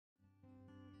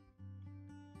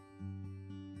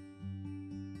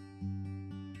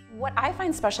What I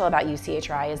find special about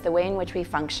UCHRI is the way in which we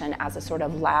function as a sort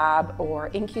of lab or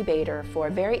incubator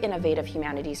for very innovative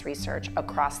humanities research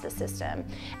across the system.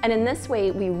 And in this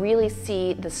way, we really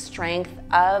see the strength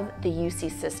of the UC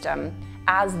system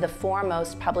as the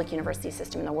foremost public university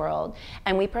system in the world.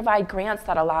 And we provide grants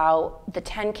that allow the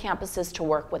 10 campuses to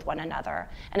work with one another.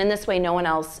 And in this way, no one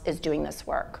else is doing this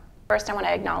work. First, I want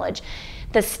to acknowledge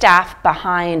the staff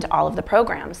behind all of the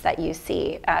programs that you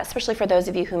see, especially for those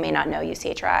of you who may not know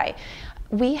UCHRI.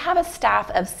 We have a staff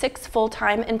of 6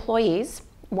 full-time employees,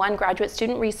 1 graduate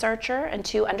student researcher and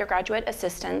 2 undergraduate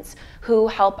assistants who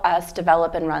help us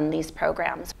develop and run these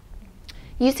programs.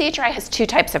 UCHRI has 2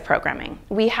 types of programming.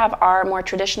 We have our more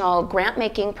traditional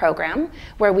grant-making program,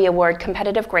 where we award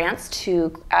competitive grants to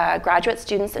graduate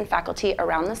students and faculty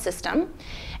around the system.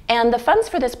 And the funds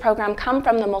for this program come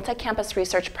from the Multi-Campus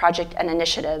Research Project and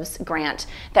Initiatives grant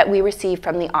that we receive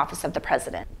from the Office of the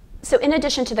President. So in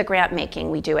addition to the grant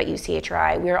making we do at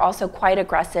UCHRI, we are also quite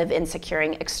aggressive in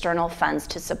securing external funds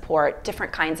to support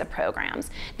different kinds of programs.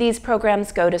 These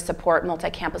programs go to support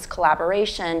multi-campus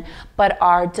collaboration, but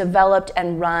are developed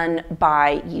and run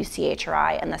by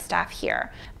UCHRI and the staff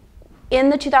here. In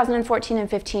the 2014 and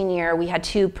 15 year, we had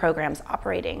 2 programs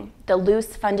operating: the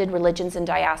Luce-funded Religions in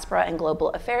Diaspora and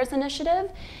Global Affairs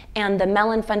Initiative, and the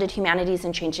Mellon-funded Humanities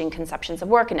and Changing Conceptions of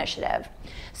Work Initiative.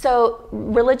 So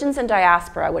Religions in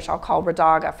Diaspora, which I'll call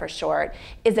RADAGA for short,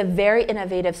 is a very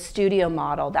innovative studio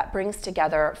model that brings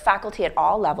together faculty at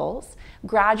all levels,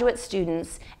 graduate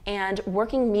students, and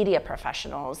working media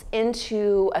professionals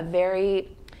into a very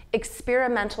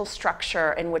experimental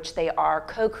structure in which they are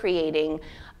co-creating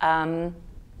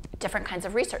different kinds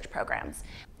of research programs.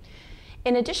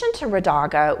 In addition to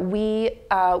RADAGA, we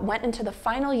went into the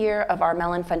final year of our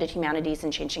Mellon-funded Humanities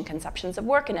and Changing Conceptions of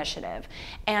Work initiative.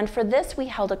 And for this, we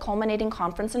held a culminating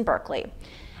conference in Berkeley.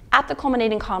 At the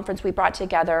culminating conference, we brought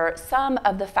together some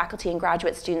of the faculty and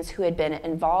graduate students who had been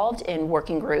involved in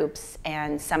working groups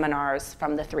and seminars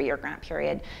from the 3-year grant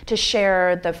period to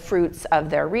share the fruits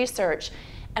of their research.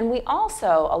 And we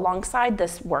also, alongside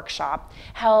this workshop,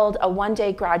 held a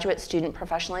 1-day graduate student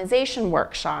professionalization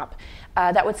workshop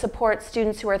that would support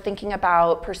students who are thinking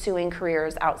about pursuing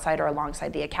careers outside or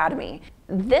alongside the academy.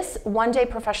 This 1-day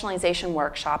professionalization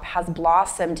workshop has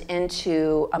blossomed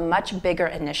into a much bigger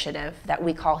initiative that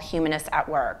we call Humanists at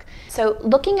Work. So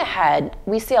looking ahead,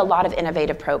 we see a lot of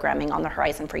innovative programming on the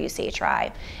horizon for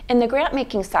UCHRI. In the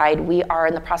grant-making side, we are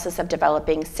in the process of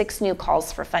developing 6 new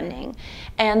calls for funding.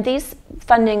 And these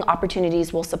funding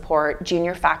opportunities will support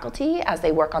junior faculty as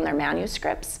they work on their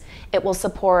manuscripts. It will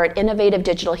support innovative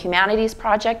digital humanities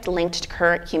project linked to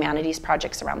current humanities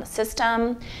projects around the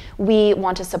system. We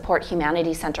want to support humanities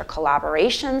center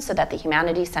collaboration so that the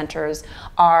humanities centers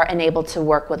are enabled to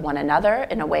work with one another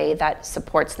in a way that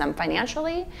supports them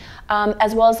financially,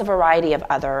 as well as a variety of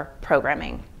other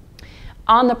programming.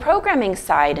 On the programming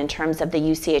side, in terms of the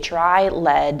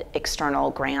UCHRI-led external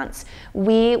grants,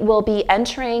 we will be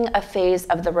entering a phase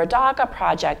of the RADAGA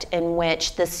project in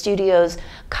which the studios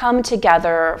come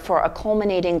together for a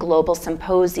culminating global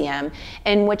symposium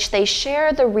in which they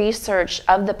share the research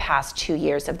of the past 2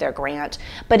 years of their grant,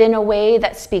 but in a way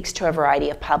that speaks to a variety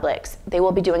of publics. They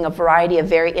will be doing a variety of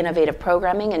very innovative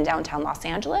programming in downtown Los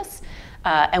Angeles,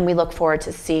 and we look forward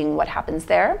to seeing what happens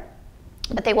there.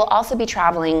 But they will also be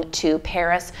traveling to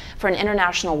Paris for an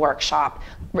international workshop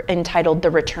entitled The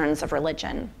Returns of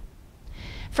Religion.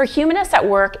 For Humanists at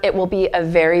Work, it will be a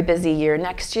very busy year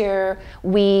next year.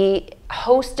 We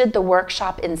hosted the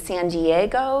workshop in San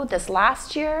Diego this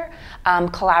last year,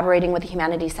 collaborating with the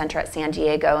Humanities Center at San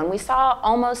Diego, and we saw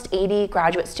almost 80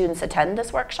 graduate students attend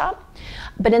this workshop.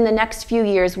 But in the next few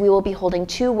years, we will be holding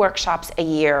 2 workshops a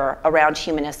year around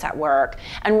Humanists at Work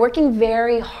and working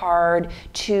very hard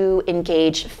to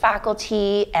engage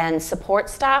faculty and support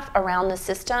staff around the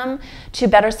system to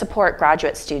better support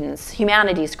graduate students,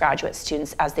 humanities graduate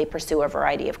students, as they pursue a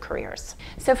variety of careers.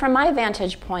 So from my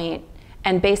vantage point,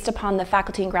 and based upon the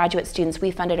faculty and graduate students we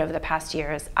funded over the past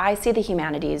years, I see the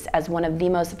humanities as one of the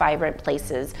most vibrant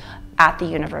places at the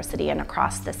university and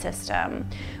across the system.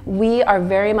 We are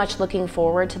very much looking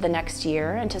forward to the next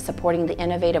year and to supporting the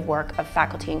innovative work of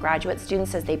faculty and graduate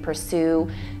students as they pursue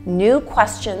new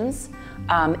questions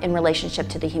in relationship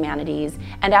to the humanities,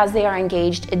 and as they are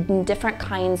engaged in different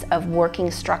kinds of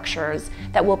working structures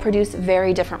that will produce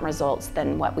very different results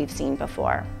than what we've seen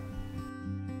before.